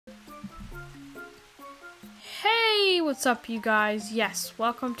what's up, you guys? Yes,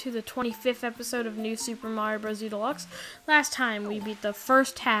 welcome to the 25th episode of New Super Mario Bros. U Deluxe. Last time we beat the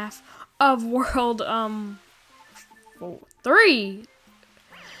first half of World 3.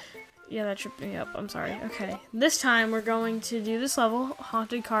 Yeah, that tripped me up. I'm sorry. Okay, this time we're going to do this level,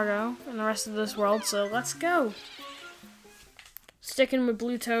 Haunted Cargo, and the rest of this world. So let's go. Sticking with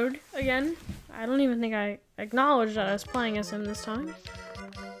Blue Toad again. I don't even think I acknowledged that I was playing as him this time.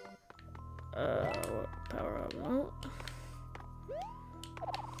 Power up. No.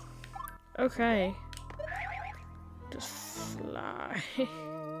 Okay. Just fly.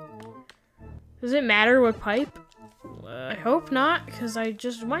 Does it matter what pipe? I hope not, because I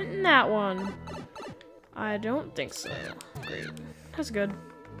just went in that one. I don't think so. Great. That's good.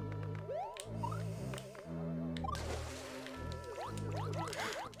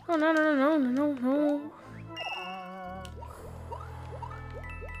 Oh, no, no, no, no, no, no.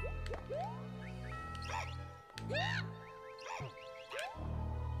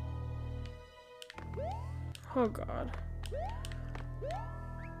 Oh, God.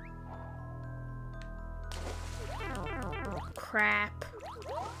 Crap.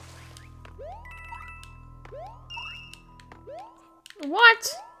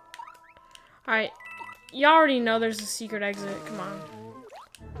 What? Alright. You already know there's a secret exit. Come on.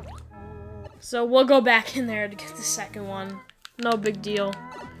 So we'll go back in there to get the second one. No big deal.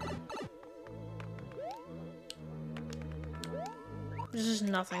 There's just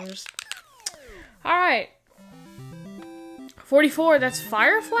nothing. Alright. 44, that's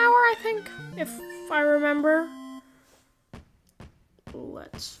Fire Flower, I think, if I remember.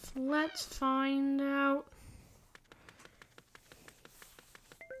 Let's find out.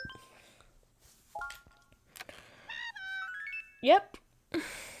 Yep.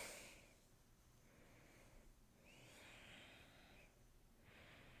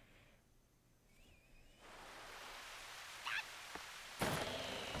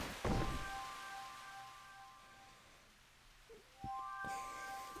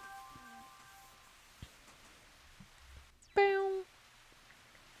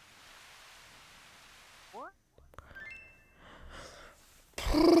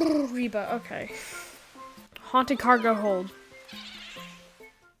 Reba, okay. Haunted Cargo hold.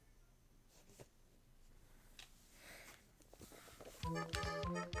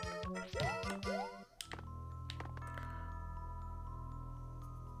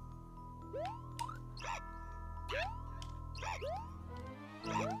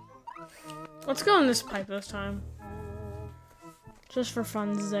 Let's go in this pipe this time. Just for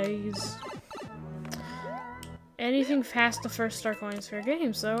funsies. Anything fast the first start going is fair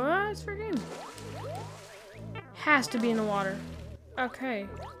game, so it's fair game. Has to be in the water. Okay.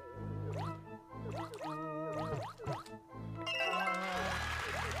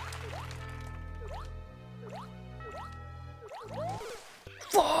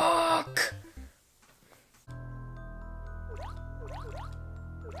 Fuck!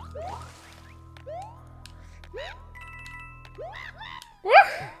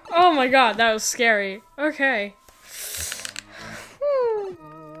 Oh my god, that was scary. Okay.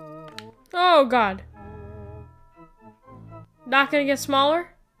 Oh god. Not gonna get smaller?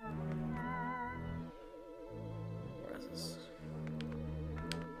 Where is this?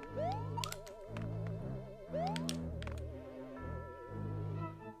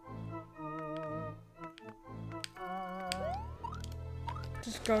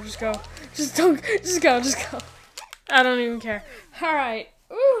 Just go, just go. Just don't, just go, just go. I don't even care. Alright.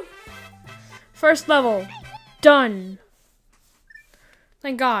 Ooh. First level. Done.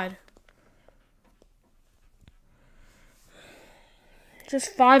 Thank God.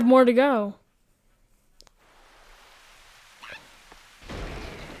 Just 5 more to go.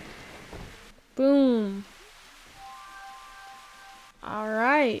 Boom. All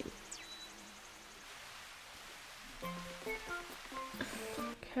right.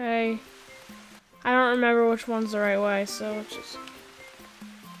 Okay. I don't remember which one's the right way, so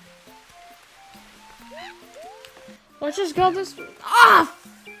let's just go this way. Ah!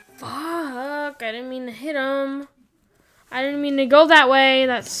 Fuck. I didn't mean to hit him. I didn't mean to go that way.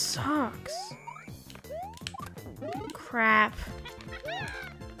 That sucks. Crap.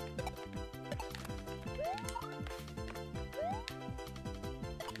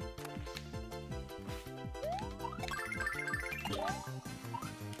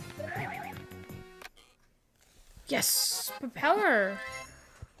 Yes! Propeller!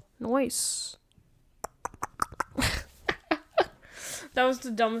 Nice. That was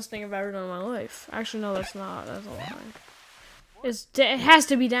the dumbest thing I've ever done in my life. Actually, no, that's not. That's a lie. It has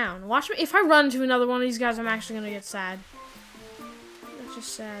to be down. Watch me. If I run into another one of these guys, I'm actually gonna get sad. It's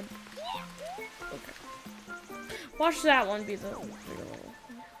just sad. Okay. Watch that one be the bigger level.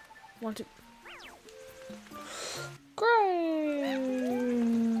 1, 2. Great.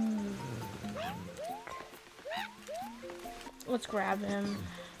 Let's grab him.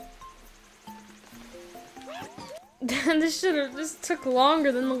 This took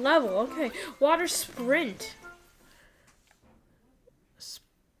longer than the level. Okay, water sprint.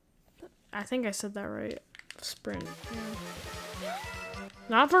 I think I said that right. Sprint. Yeah.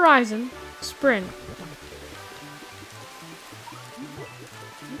 Not Verizon. Sprint.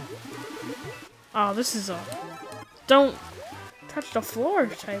 Oh, this is a don't touch the floor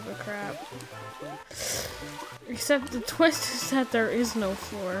type of crap. Except the twist is that there is no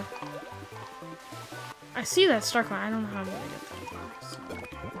floor. I see that star coin. I don't know how I'm gonna get that.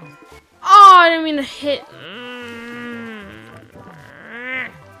 Oh, I didn't mean to hit.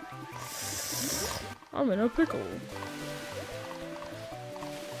 I'm in a pickle.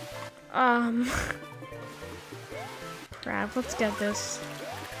 Crap, let's get this.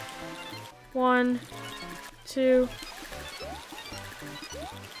 1, 2.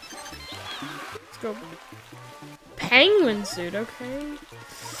 Let's go. Penguin suit, okay.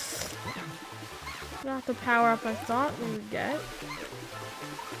 Not the power up I thought we would get.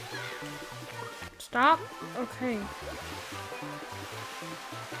 Stop. Okay.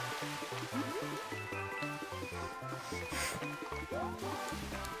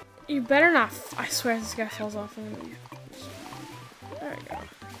 You better not. I swear this guy falls off. There we go.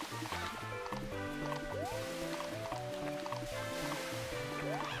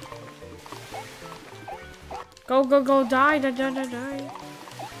 Go, go, go, die, die, die, die, die.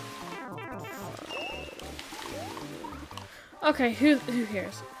 Okay, who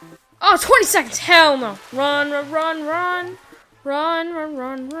cares? Oh, 20 seconds! Hell no! Run, run, run, run! Run, run,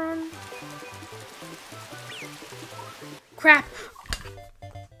 run, run. Crap!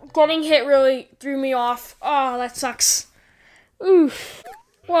 Getting hit really threw me off. Oh, that sucks. Oof.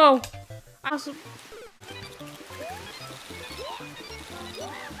 Whoa. Awesome.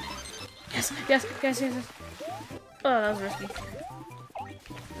 Yes, yes, yes, yes, yes. Oh, that was risky.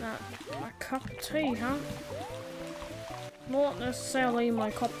 Not my cup of tea, huh? Not necessarily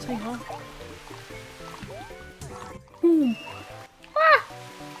my cup of tea, huh? Boom. Ah!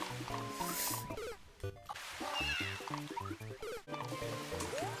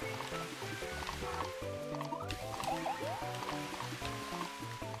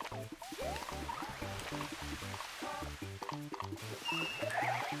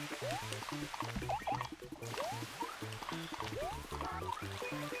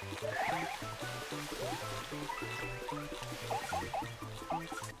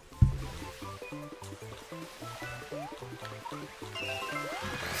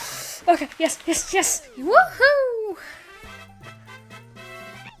 Okay, yes, yes, yes! Woohoo!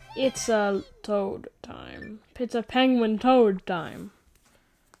 It's a toad time. It's a penguin toad time.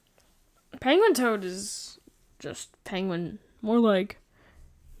 Penguin toad is just penguin. More like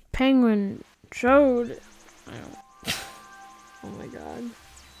penguin toad. I don't. Oh my god.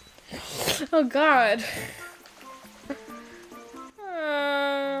 Oh god.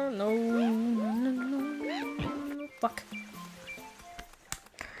 No, no, no. Fuck.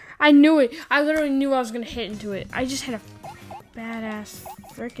 I knew it. I literally knew I was gonna hit into it. I just had a badass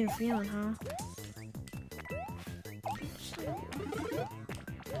freaking feeling, huh?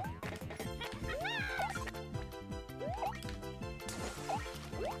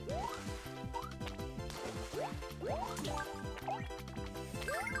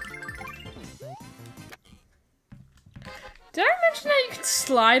 Did I mention that you can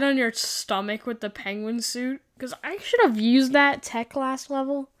slide on your stomach with the penguin suit? Because I should have used that tech last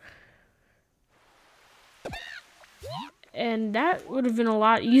level. And that would have been a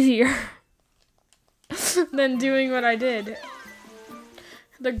lot easier than doing what I did.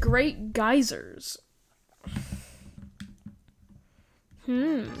 The Great Geysers.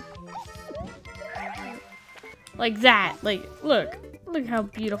 Like that. Like, look. Look how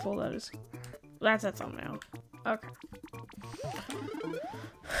beautiful that is. That's a thumbnail. Okay.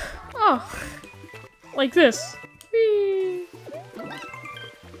 Oh. Like this. Whee.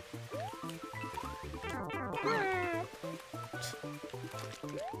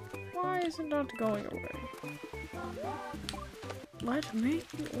 Why is it not going away? Let me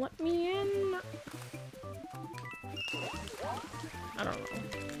in. I don't know.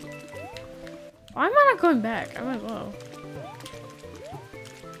 Why am I not going back? I might as well.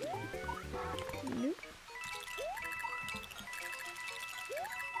 Nope.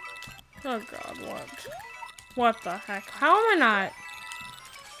 Oh god, what? What the heck? How am I not?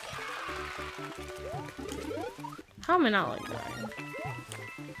 How am I not like that?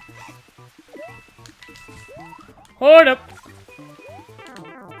 Hold up.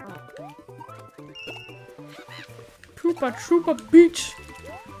 Troopa Troopa Beach.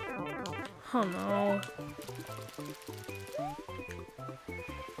 Oh no.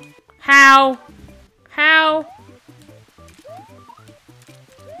 How? How?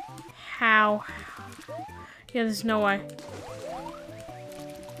 How? Yeah, there's no way.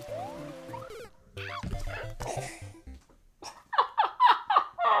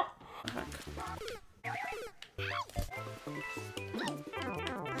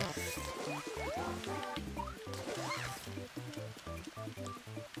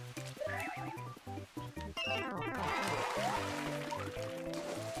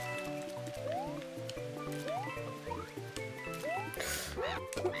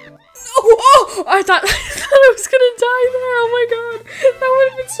 Oh! I thought I was gonna die there. Oh my god. That would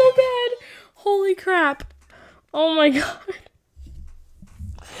have been so bad. Holy crap. Oh my god.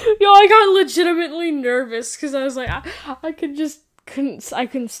 Yo, I got legitimately nervous because I was like, I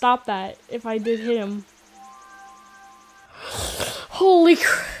couldn't stop that if I did hit him. Holy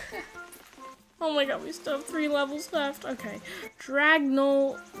crap. Oh my god, we still have 3 levels left. Okay.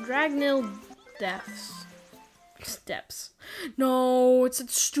 Dragnil Steps. No, it's a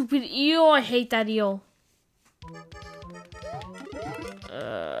stupid eel. I hate that eel.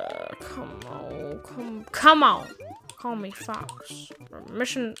 Come on. Call me Fox.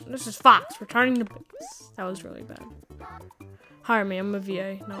 Mission, this is Fox, returning to base. That was really bad. Hire me, I'm a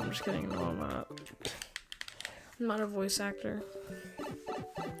VA. No, I'm just kidding. No, I'm not. I'm not a voice actor.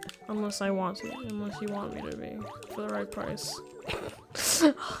 Unless I want to. Unless you want me to be. For the right price.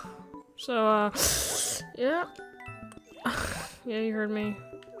 So, yeah. Yeah, you heard me.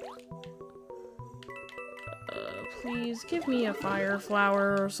 Please give me a fire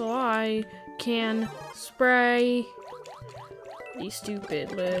flower so I can spray these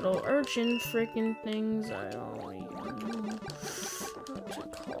stupid little urchin freaking things. I don't even know what to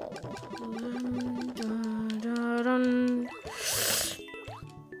call them.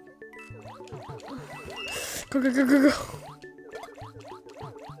 Go, go, go, go, go.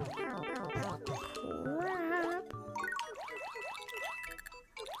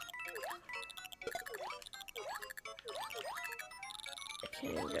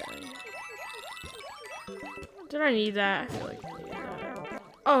 Did I need that? I feel like I needed that.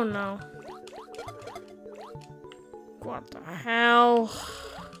 Oh no. What the hell?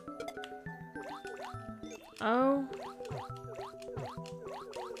 Oh.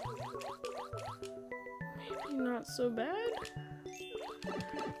 Maybe not so bad.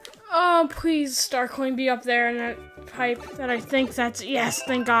 Oh, please, Starcoin be up there in that pipe that I think that's. Yes,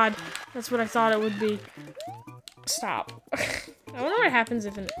 thank God. That's what I thought it would be. Stop. I wonder what happens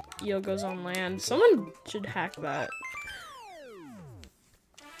if an eel goes on land. Someone should hack that.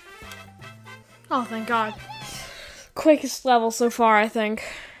 Oh, thank God. Quickest level so far, I think.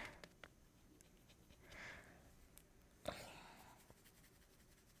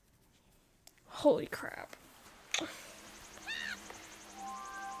 Holy crap.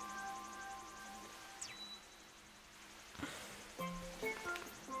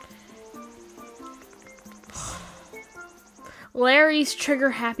 Larry's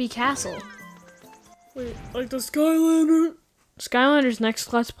Trigger Happy Castle. Wait, like the Skylander? Skylander's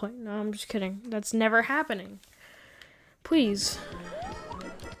next Let's Play. No, I'm just kidding. That's never happening. Please.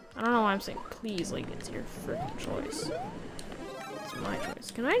 I don't know why I'm saying please, like it's your freaking choice. It's my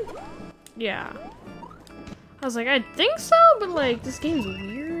choice. Can I? Yeah. I was like, I think so, but like, this game's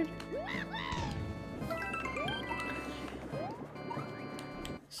weird.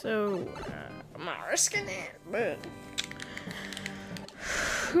 So, I'm not risking it, but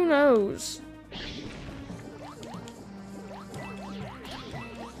who knows?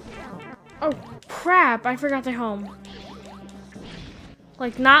 Oh, crap, I forgot the home.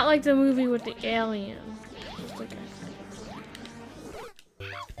 Like, not like the movie with the alien.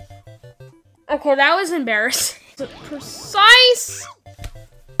 Okay, that was embarrassing. Precise!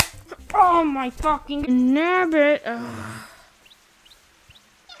 Oh my fucking nabbit.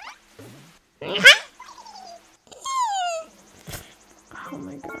 Oh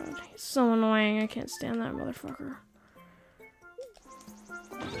my god, he's so annoying. I can't stand that motherfucker.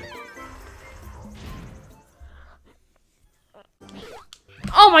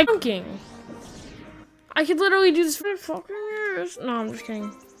 Oh my fucking! I could literally do this for fucking years. No, I'm just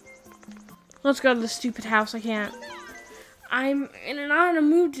kidding. Let's go to the stupid house. I can't. I'm not in a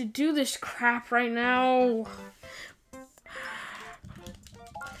mood to do this crap right now.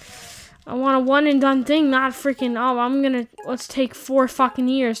 I want a one and done thing, not freaking, oh, let's take 4 fucking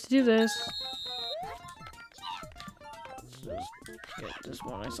years to do this. this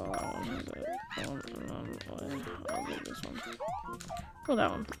one. I saw that one. I'll do this one. Oh,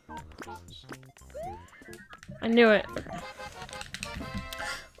 that one. I knew it. Okay.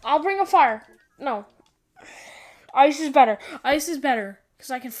 I'll bring a fire. No. Ice is better. Ice is better.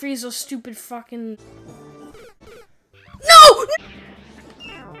 Because I can freeze those stupid fucking... No!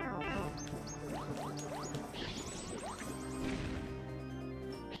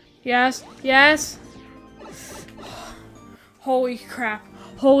 Yes. Yes. Holy crap.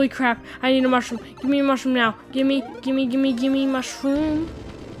 Holy crap. I need a mushroom. Give me a mushroom now. Give me mushroom.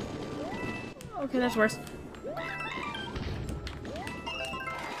 Okay, that's worse.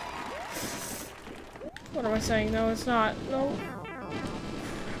 What am I saying? No, it's not. No.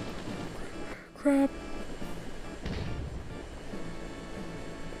 Crap.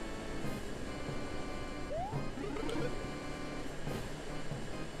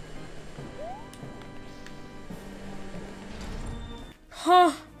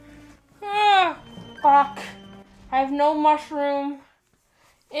 Huh. Ah. Fuck. I have no mushroom.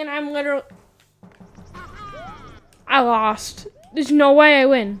 And I'm literally... I lost. There's no way I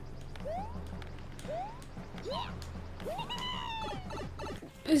win.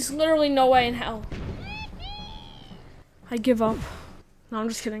 There's literally no way in hell. I give up. No, I'm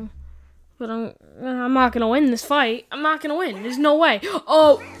just kidding. But I'm not gonna win this fight. I'm not gonna win. There's no way.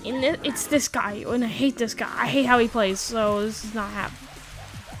 Oh, it's this guy, and I hate this guy. I hate how he plays. So this is not happening.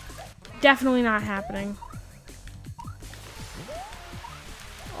 Definitely not happening.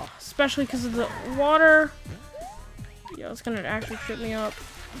 Oh, especially because of the water. Yeah, it's gonna actually trip me up.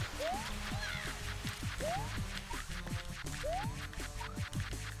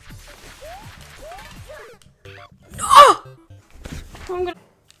 Oh!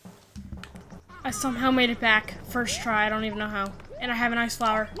 I somehow made it back. First try, I don't even know how. And I have an ice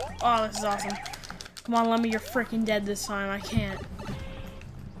flower. Oh, this is awesome. Come on, Lemmy, you're freaking dead this time. I can't.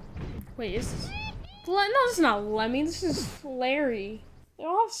 Wait, is this... No, this is not Lemmy. This is Larry. They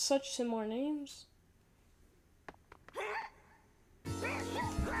all have such similar names.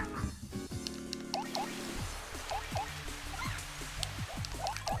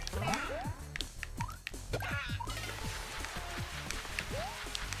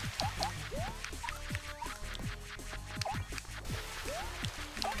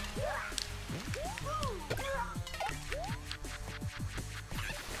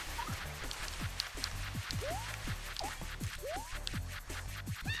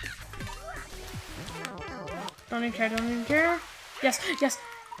 Don't even care, don't even care. Yes, yes.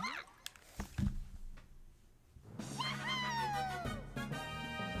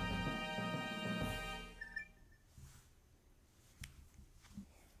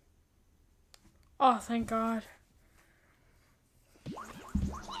 Oh, thank God.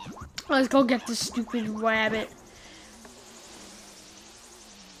 Let's go get this stupid rabbit.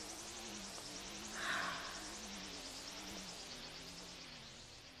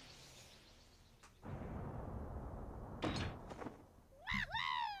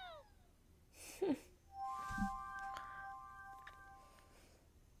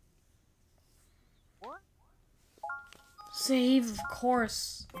 Save, of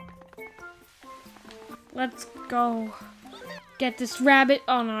course. Let's go get this rabbit.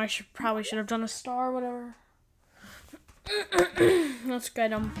 Oh no, I probably should have done a star or whatever. Let's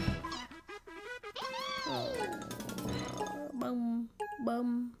get him. Boom,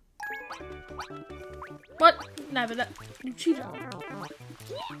 boom. What? Nabbit, that you cheated.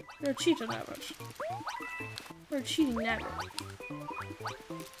 You're a cheater, Nabbit. You're a cheating Nabbit.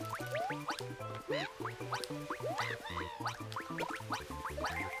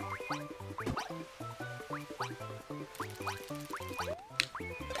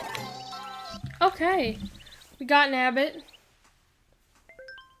 Okay, we got Nabbit.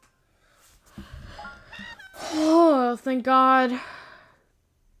 Oh, thank God.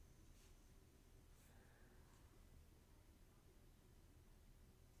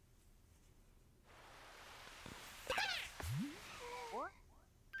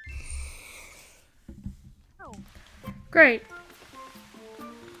 Great.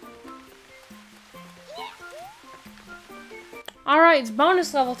 Alright, it's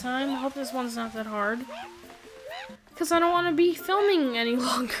bonus level time. I hope this one's not that hard. Because I don't want to be filming any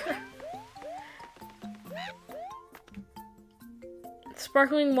longer.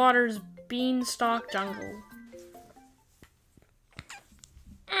 Sparkling Waters Beanstalk Jungle.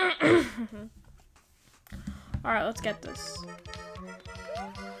 Alright, let's get this.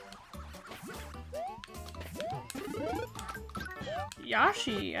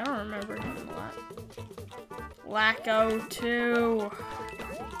 Yoshi, I don't remember him a lot. Lacko 2.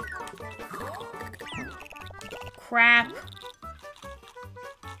 Crap.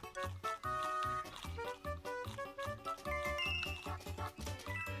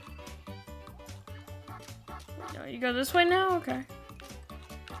 You go this way now? Okay.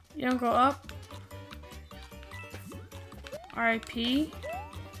 You don't go up. R.I.P.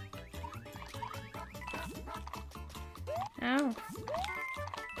 Oh.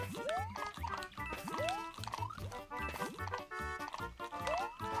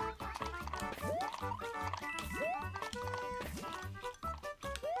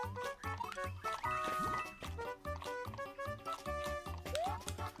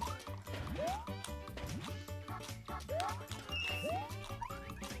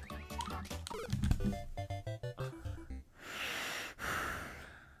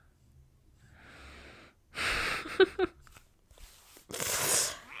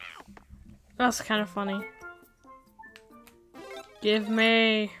 That's kind of funny. Give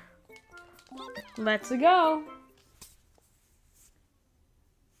me. Let's go.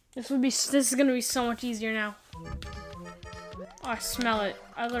 This is gonna be so much easier now. Oh, I smell it.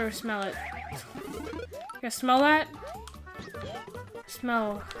 I literally smell it. You guys smell that? I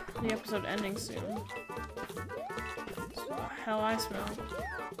smell the episode ending soon. That's what the hell I smell.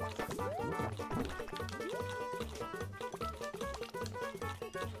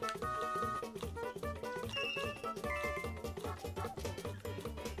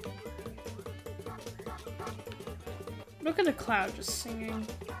 Look at the cloud just singing.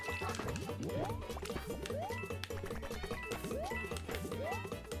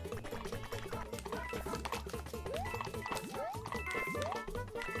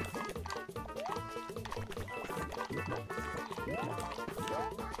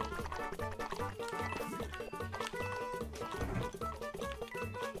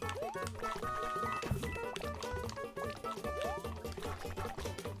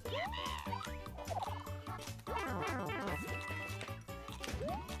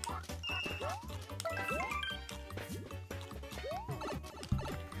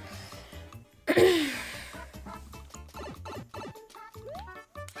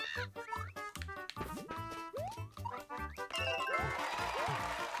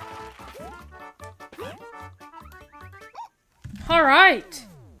 All right.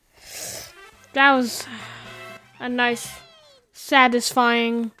 That was a nice,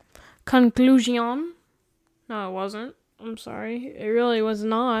 satisfying conclusion. No, it wasn't. I'm sorry. It really was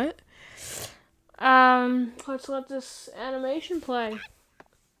not. Let's let this animation play.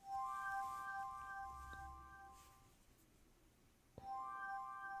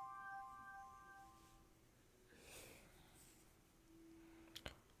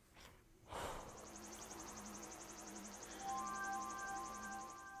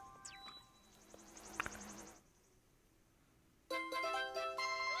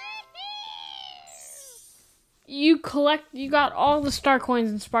 You got all the star coins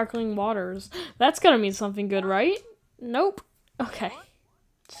and sparkling waters. That's gonna mean something good, right? Nope. Okay.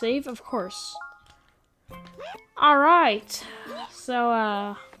 Save, of course. Alright.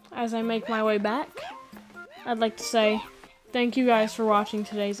 So, as I make my way back, I'd like to say thank you guys for watching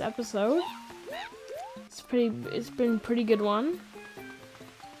today's episode. It's been a pretty good one.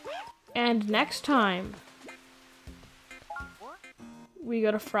 And next time, we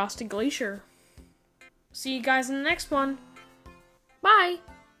go to Frosty Glacier. See you guys in the next one. Bye!